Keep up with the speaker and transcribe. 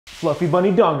Fluffy Bunny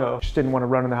Dango. Just didn't want to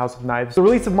run in the house with knives. The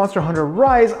release of Monster Hunter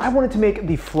Rise, I wanted to make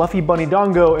the Fluffy Bunny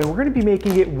Dango, and we're going to be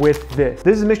making it with this.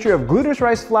 This is a mixture of glutinous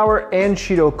rice flour and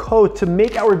Cheeto Co to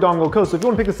make our Dango Co. So if you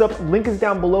want to pick this up, link is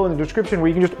down below in the description where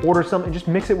you can just order some and just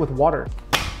mix it with water.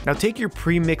 Now take your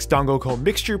pre-mixed Dango Co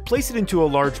mixture, place it into a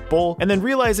large bowl, and then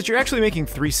realize that you're actually making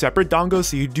 3 separate Dangos,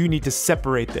 so you do need to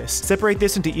separate this. Separate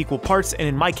this into equal parts, and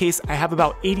in my case, I have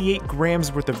about 88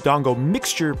 grams worth of Dango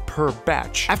mixture per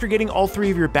batch. After getting all 3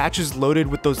 of your batches loaded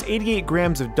with those 88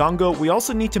 grams of Dango, we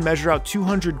also need to measure out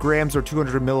 200 grams or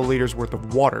 200 milliliters worth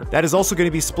of water. That is also going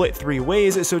to be split 3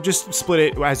 ways, so just split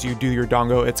it as you do your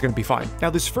Dango, it's going to be fine.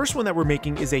 Now this first one that we're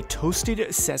making is a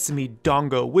toasted sesame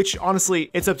Dango, which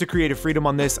honestly, it's up to creative freedom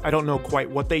on this. I don't know quite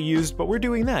what they used, but we're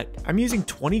doing that. I'm using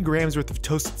 20 grams worth of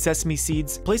toasted sesame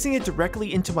seeds, placing it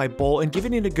directly into my bowl and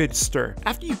giving it a good stir.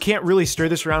 After you can't really stir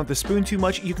this around with a spoon too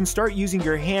much, you can start using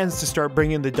your hands to start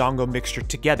bringing the Dango mixture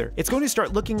together. It's going to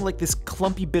start looking like this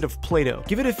clumpy bit of Play-Doh.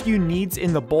 Give it a few kneads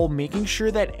in the bowl, making sure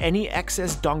that any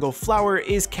excess Dango flour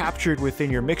is captured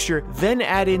within your mixture. Then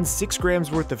add in 6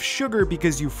 grams worth of sugar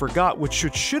because you forgot, which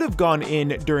should have gone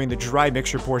in during the dry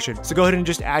mixture portion. So go ahead and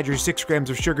just add your 6 grams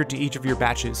of sugar to each of your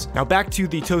batches. Now back to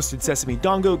the toasted sesame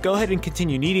Dango, go ahead and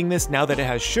continue kneading this now that it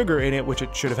has sugar in it, which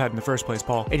it should have had in the first place,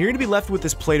 Paul. And you're going to be left with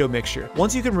this Play-Doh mixture.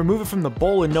 Once you can remove it from the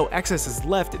bowl and no excess is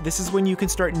left, this is when you can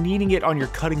start kneading it on your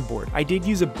cutting board. I did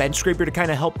use a bench scraper to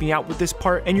kind of help me out with this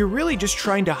part, and you're really just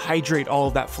trying to hydrate all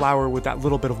of that flour with that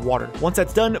little bit of water. Once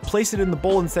that's done, place it in the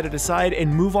bowl and set it aside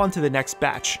and move on to the next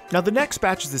batch. Now the next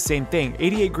batch is the same thing,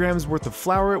 88 grams worth of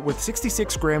flour with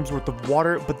 66 grams worth of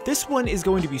water, but this one is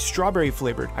going to be strawberry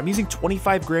flavored. I'm using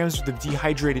 25 grams worth of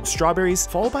dehydrated strawberries,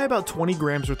 followed by about 20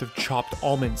 grams worth of chopped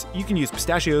almonds. You can use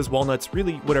pistachios, walnuts,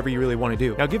 really whatever you really want to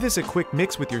do. Now give this a quick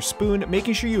mix with your spoon,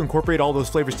 making sure you incorporate all those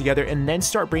flavors together, and then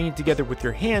start bringing it together with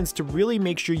your hands to really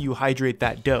make sure you hydrate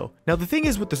that dough. Now the thing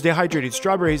is with the dehydrated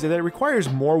strawberries is that it requires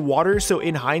more water, so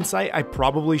in hindsight, I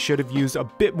probably should have used a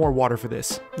bit more water for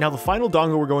this. Now the final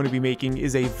Dango we're going to be making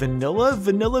is a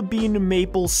vanilla bean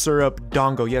maple syrup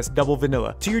Dango. Yes, double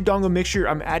vanilla. To your Dango mixture,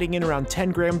 I'm adding in around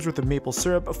 10 grams worth of maple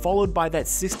syrup, followed by that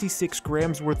 66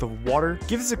 grams worth of water.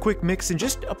 Give this a quick mix and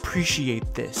just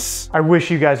appreciate this. I wish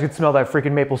you guys could smell that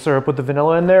freaking maple syrup with the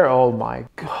vanilla in there. Oh my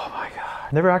god.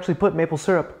 Never actually put maple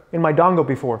syrup in my Dango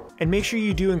before. And make sure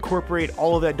you do incorporate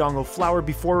all of that Dango flour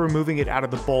before removing it out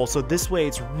of the bowl, so this way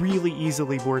it's really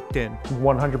easily worked in.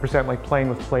 100% like playing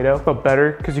with Play-Doh, but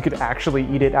better because you could actually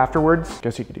eat it afterwards.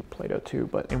 Guess you could eat Play-Doh too,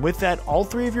 but... And with that, all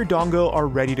 3 of your Dango are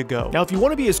ready to go. Now, if you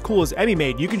want to be as cool as Emmy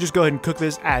made, you can just go ahead and cook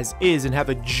this as is and have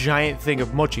a giant thing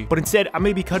of mochi. But instead, I'm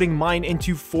going to be cutting mine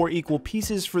into 4 equal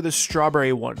pieces for the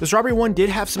strawberry one. The strawberry one did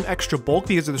have some extra bulk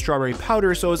because of the strawberry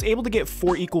powder, so I was able to get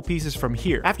 4 equal pieces from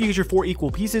here. After you get your 4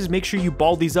 equal pieces, make sure you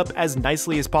ball these up as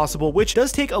nicely as possible, which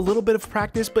does take a little bit of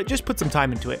practice, but just put some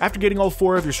time into it. After getting all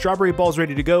 4 of your strawberry balls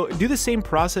ready to go, do the same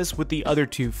process with the other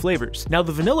 2 flavors. Now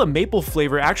the vanilla maple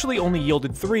flavor actually only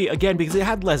yielded 3, again because it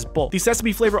had less bulk. The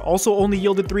sesame flavor also only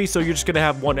yielded 3, so you're just gonna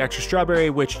have 1 extra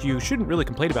strawberry, which you shouldn't really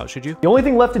complain about, should you? The only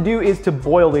thing left to do is to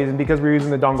boil these, and because we're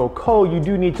using the Dango Co, you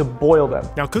do need to boil them.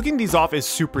 Now cooking these off is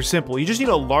super simple. You just need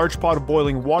a large pot of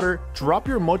boiling water, drop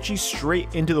your mochi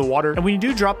straight into the water, and when you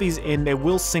do drop these in, they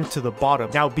will sink to the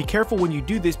bottom. Now be careful when you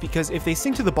do this because if they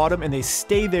sink to the bottom and they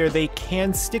stay there, they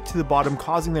can stick to the bottom,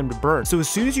 causing them to burn. So as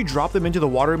soon as you drop them into the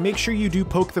water, make sure you do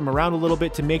poke them around a little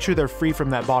bit to make sure they're free from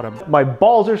that bottom. My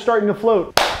balls are starting to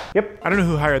float. Yep. I don't know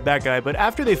who hired that guy, but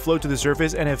after they float to the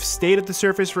surface and have stayed at the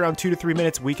surface for around 2 to 3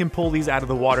 minutes, we can pull these out of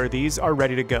the water. These are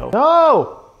ready to go.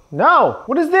 No,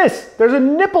 what is this? There's a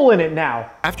nipple in it now.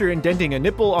 After indenting a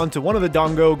nipple onto one of the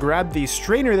Dango, grab the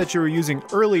strainer that you were using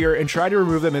earlier and try to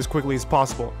remove them as quickly as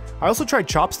possible. I also tried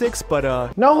chopsticks,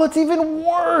 but no, it's even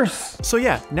worse. So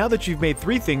yeah, now that you've made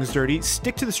 3 things dirty,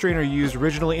 stick to the strainer you used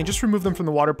originally and just remove them from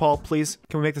the water, Paul, please.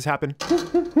 Can we make this happen?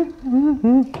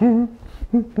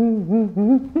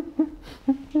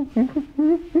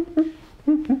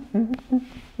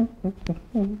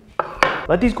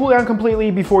 Let these cool down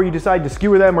completely before you decide to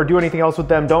skewer them or do anything else with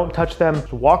them. Don't touch them.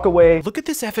 Just walk away. Look at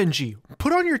this FNG.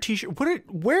 Put on your t-shirt.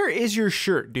 Where is your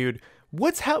shirt, dude?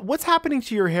 What's happening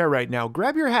to your hair right now?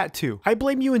 Grab your hat too. I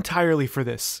blame you entirely for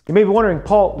this. You may be wondering,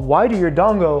 Paul, why do your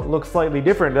Dango look slightly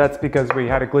different? That's because we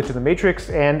had a glitch in the Matrix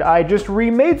and I just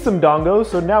remade some Dangos,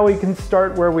 so now we can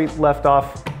start where we left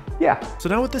off yeah. So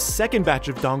now with the second batch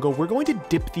of dango, we're going to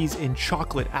dip these in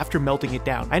chocolate after melting it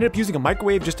down. I ended up using a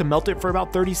microwave just to melt it for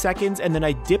about 30 seconds, and then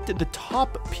I dipped the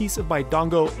top piece of my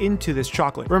dango into this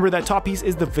chocolate. Remember, that top piece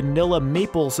is the vanilla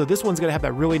maple, so this one's gonna have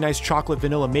that really nice chocolate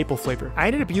vanilla maple flavor. I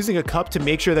ended up using a cup to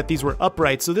make sure that these were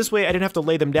upright, so this way I didn't have to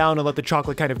lay them down and let the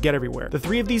chocolate kind of get everywhere. The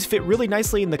 3 of these fit really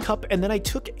nicely in the cup, and then I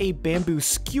took a bamboo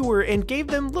skewer and gave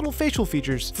them little facial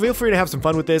features. Feel free to have some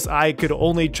fun with this. I could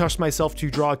only trust myself to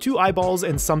draw 2 eyeballs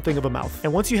and something of a mouth.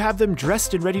 And once you have them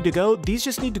dressed and ready to go, these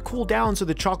just need to cool down so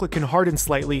the chocolate can harden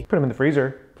slightly. Put them in the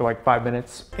freezer for like 5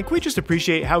 minutes. And can we just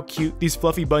appreciate how cute these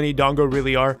Fluffy Bunny Dango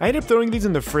really are? I ended up throwing these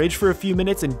in the fridge for a few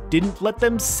minutes and didn't let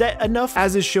them set enough,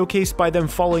 as is showcased by them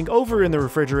falling over in the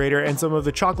refrigerator and some of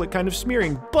the chocolate kind of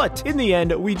smearing. But in the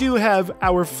end, we do have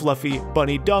our Fluffy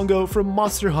Bunny Dango from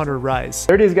Monster Hunter Rise.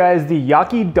 There it is, guys, the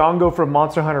Yaki Dango from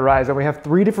Monster Hunter Rise, and we have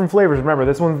 3 different flavors. Remember,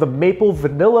 this one's the maple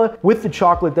vanilla with the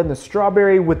chocolate, then the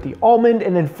strawberry with the almond,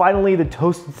 and then finally the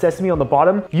toasted sesame on the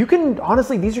bottom. You can,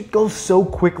 honestly, these go so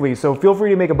quickly, so feel free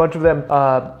to make a bunch of them.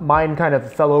 Mine kind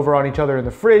of fell over on each other in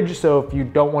the fridge, so if you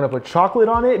don't want to put chocolate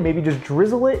on it, maybe just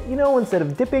drizzle it, you know, instead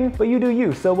of dipping, but you do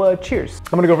you. So cheers.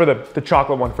 I'm gonna go for the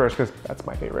chocolate one first because that's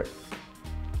my favorite.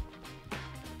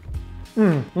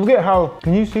 Look at how,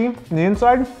 can you see the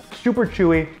inside? Super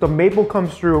chewy. The maple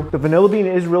comes through. The vanilla bean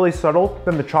is really subtle.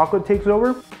 Then the chocolate takes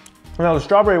over. Now the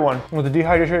strawberry one with the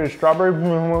dehydrated strawberry,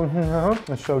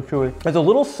 it's so chewy. It's a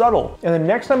little subtle. And the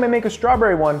next time I make a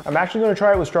strawberry one, I'm actually gonna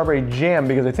try it with strawberry jam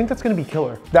because I think that's gonna be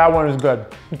killer. That one is good.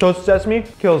 Toasted sesame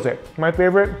kills it. My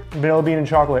favorite, vanilla bean and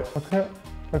chocolate.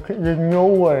 Okay, there's no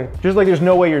way. Just like there's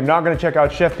no way you're not gonna check out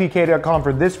CHEFPK.com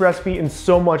for this recipe and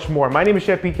so much more. My name is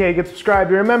Chef PK, get subscribed,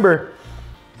 and remember,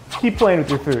 keep playing with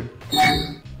your food.